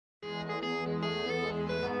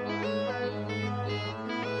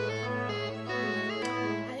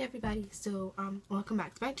Everybody, so welcome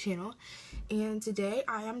back to my channel, and today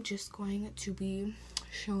I am just going to be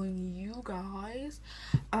showing you guys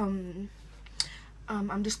I'm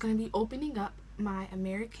just going to be opening up my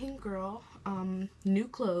American Girl new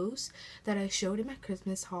clothes that I showed in my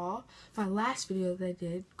Christmas haul, my last video that I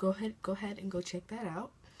did. Go ahead and go check that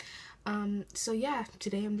out. So yeah,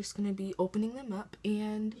 today I'm just going to be opening them up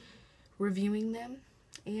and reviewing them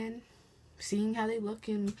and seeing how they look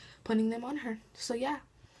and putting them on her. So yeah,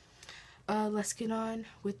 let's get on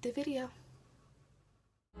with the video.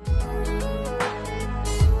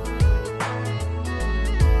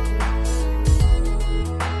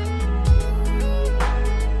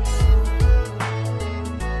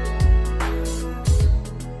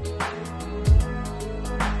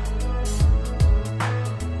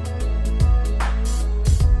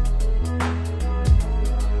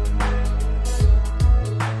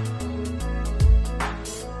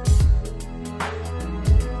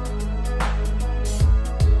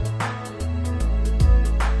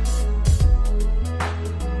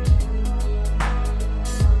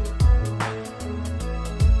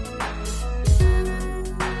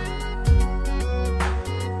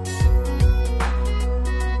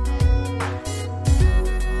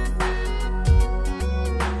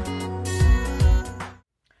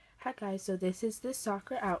 Guys, so this is the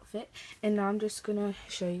soccer outfit, and now I'm just gonna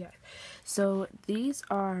show you guys. So these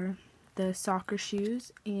are the soccer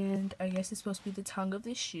shoes, and I guess it's supposed to be the tongue of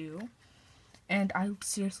the shoe, and I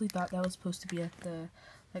seriously thought that was supposed to be at the,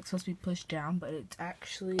 like, supposed to be pushed down, but it's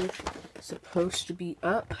actually supposed to be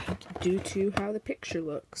up due to how the picture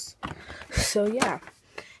looks. So yeah,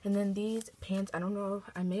 and then these pants, I don't know,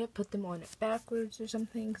 I may have put them on it backwards or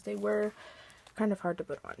something because they were kind of hard to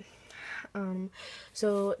put on.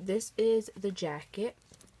 So this is the jacket,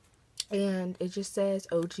 and it just says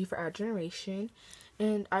OG for our generation,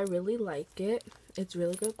 and I really like it. It's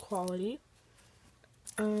really good quality.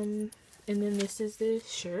 And then this is the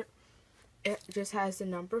shirt. It just has the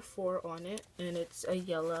number 4 on it, and it's a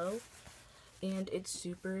yellow, and it's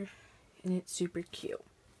super cute.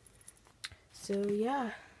 So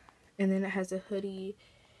yeah, and then it has a hoodie,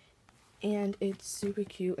 and it's super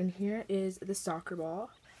cute. And here is the soccer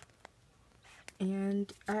ball.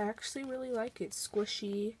 And I actually really like it. It's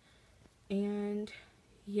squishy, and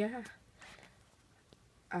yeah,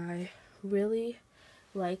 I really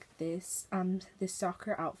like this this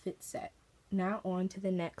soccer outfit set. Now on to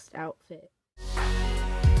the next outfit.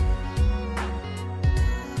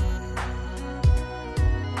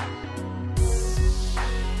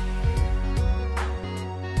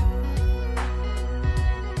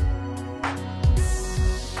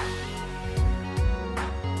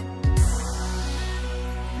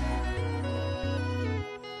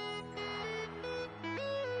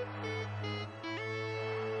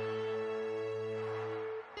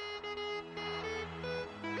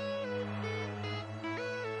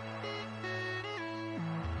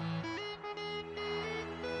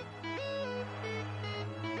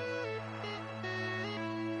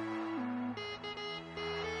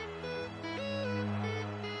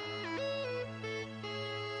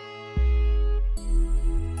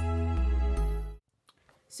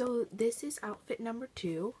 So this is outfit number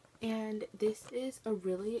 2, and this is a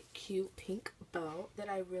really cute pink bow that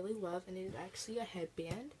I really love, and it is actually a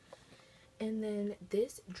headband. And then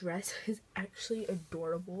this dress is actually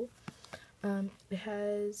adorable. It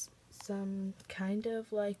has some kind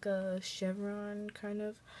of like a chevron kind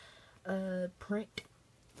of print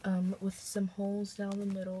with some holes down the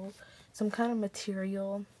middle, some kind of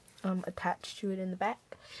material attached to it in the back,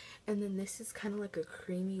 and then this is kind of like a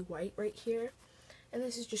creamy white right here. And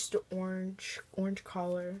this is just an orange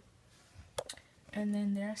collar. And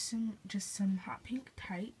then there are just some hot pink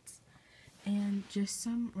tights and just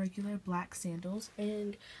some regular black sandals.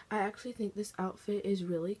 And I actually think this outfit is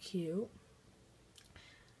really cute.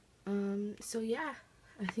 So yeah,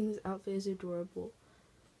 I think this outfit is adorable.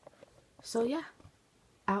 So yeah,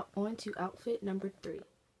 on to outfit number 3.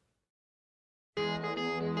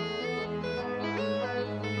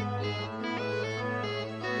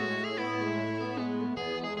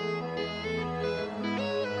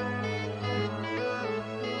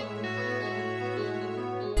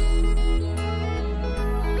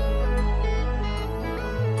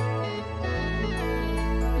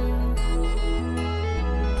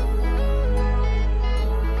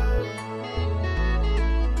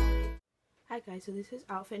 Guys, so this is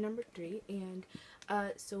outfit number 3, and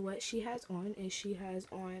so what she has on is she has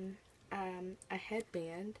on a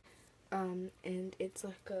headband, and it's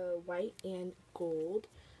like a white and gold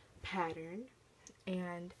pattern,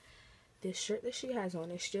 and this shirt that she has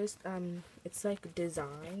on is just it's like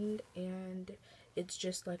designed, and it's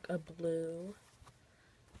just like a blue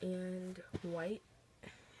and white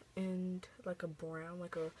and like a brown,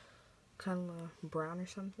 like a kind of brown or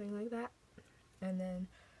something like that. And then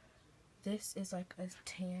this is like a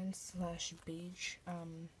tan slash beige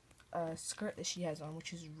skirt that she has on,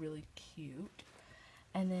 which is really cute.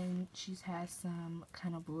 And then she has some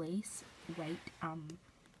kind of lace white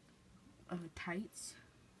tights.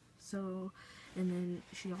 So, and then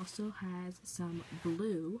she also has some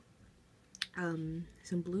blue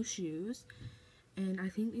shoes, and I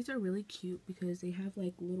think these are really cute because they have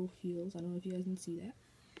like little heels. I don't know if you guys can see that.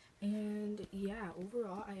 And yeah,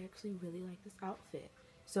 overall I actually really like this outfit.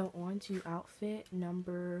 So on to outfit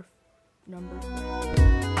number 4.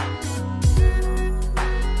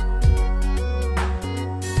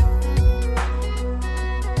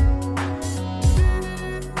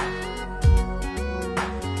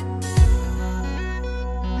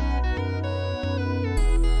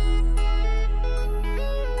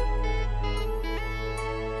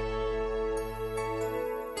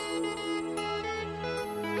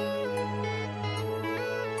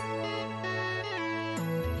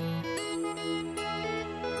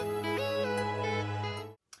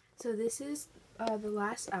 So this is the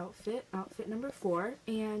last outfit, outfit number 4,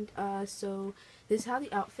 and so this is how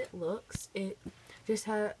the outfit looks. It just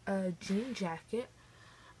had a jean jacket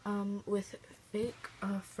with fake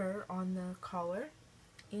fur on the collar,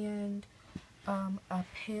 and a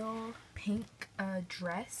pale pink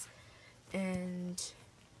dress, and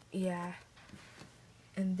yeah,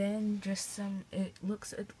 and then just some, it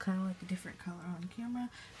looks kind of like a different color on camera,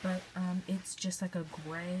 but it's just like a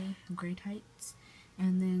gray tights,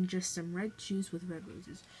 and then just some red shoes with red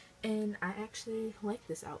roses. And I actually like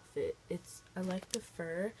this outfit. I like the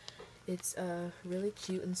fur. It's really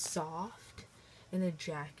cute and soft, and the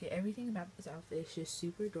jacket. Everything about this outfit is just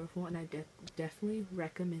super adorable, and I definitely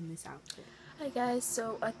recommend this outfit. Hi guys,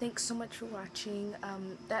 so thanks so much for watching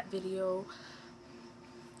that video.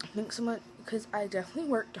 Thanks so much, because I definitely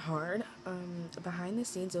worked hard. Behind the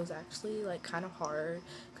scenes, it was actually like kind of hard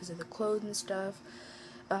because of the clothes and stuff.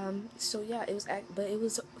 So yeah, but it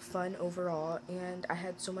was fun overall, and I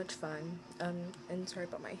had so much fun. And sorry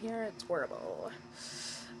about my hair, it's horrible.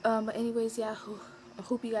 But anyways, yeah, I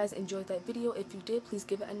hope you guys enjoyed that video. If you did, please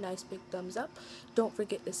give it a nice big thumbs up. Don't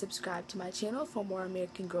forget to subscribe to my channel for more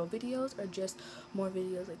American Girl videos, or just more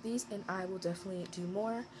videos like these, and I will definitely do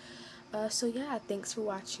more. So yeah, thanks for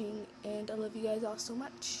watching, and I love you guys all so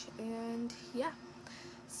much, and yeah,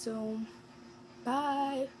 so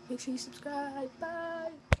bye. Make sure you subscribe.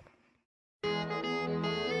 Bye.